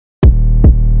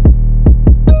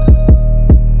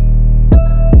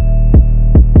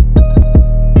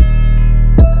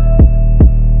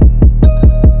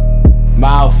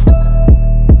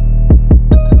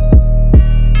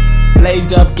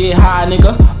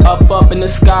Up in the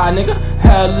sky, nigga.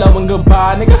 Hello and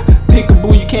goodbye, nigga.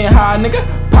 Peekaboo, you can't hide, nigga.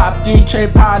 Pop you, cherry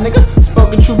pie, nigga.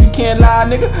 Spoken truth, you can't lie,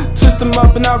 nigga. Twist them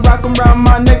up and I rock them round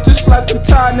my neck just like a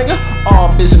tie, nigga.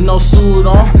 All business, no suit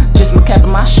on. Just my cap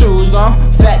and my shoes on.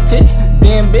 Fat tits,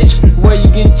 damn bitch. Where you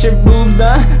get your boobs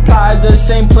done? Probably the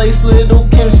same place Little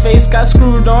Kim's face got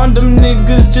screwed on. Them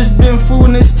niggas just been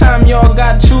fooling, this time y'all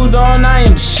got chewed on. I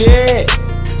am shit.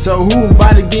 So who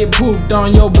about to get pooped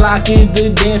on? Your block is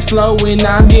the dance floor and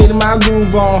I'm getting my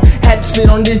groove on. Had to spit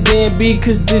on this damn beat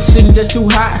cause this shit is just too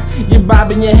hot. You're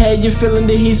bobbing your head, you're feeling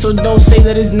the heat, so don't say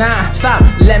that it's not. Stop,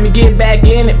 let me get back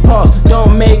in it, pause.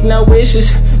 Don't make no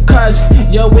wishes, cause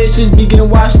your wishes be getting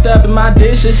washed up in my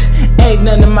dishes. Ain't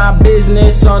none of my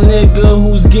business on nigga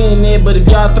who's getting it. But if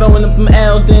y'all throwing up them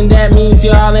L's, then that means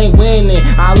y'all ain't winning.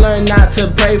 I learned not to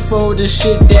pray for the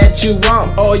shit that you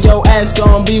want, or your ass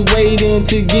gon' be waiting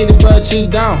to get it, but you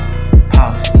don't.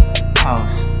 Pause,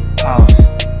 pause, pause,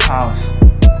 pause.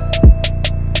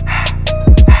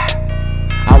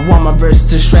 I want my verses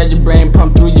to shred your brain,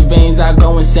 pump through your veins. I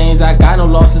go insane, I got no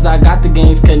losses, I got the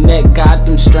gains. Connect, got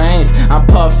them strains. I'm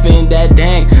puffin' that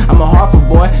dank. I'm a Hartford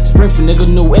boy, Springfield nigga,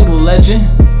 New England legend.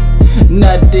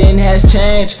 Nothing has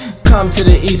changed. Come to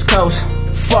the East Coast,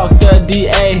 fuck the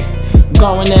DA.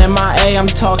 Going MIA, I'm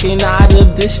talking out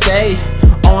of this state.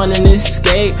 On an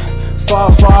escape,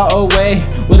 far, far away,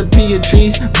 with a pea of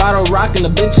trees, bottle rockin' the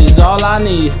bitch is all I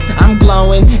need. I'm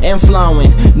glowing and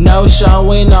flowing, no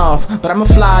showing off, but I'm a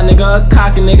fly nigga, a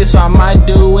cocky nigga, so I might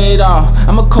do it all.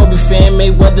 I'm a Kobe fan,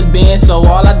 Mayweather band, so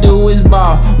all I do is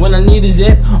ball. When I need a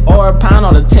zip or a pound,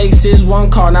 all it takes is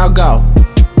one call, now go.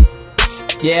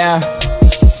 Yeah,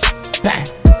 bang,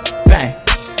 bang,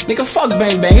 nigga fuck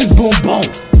bang bang, it's boom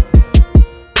boom.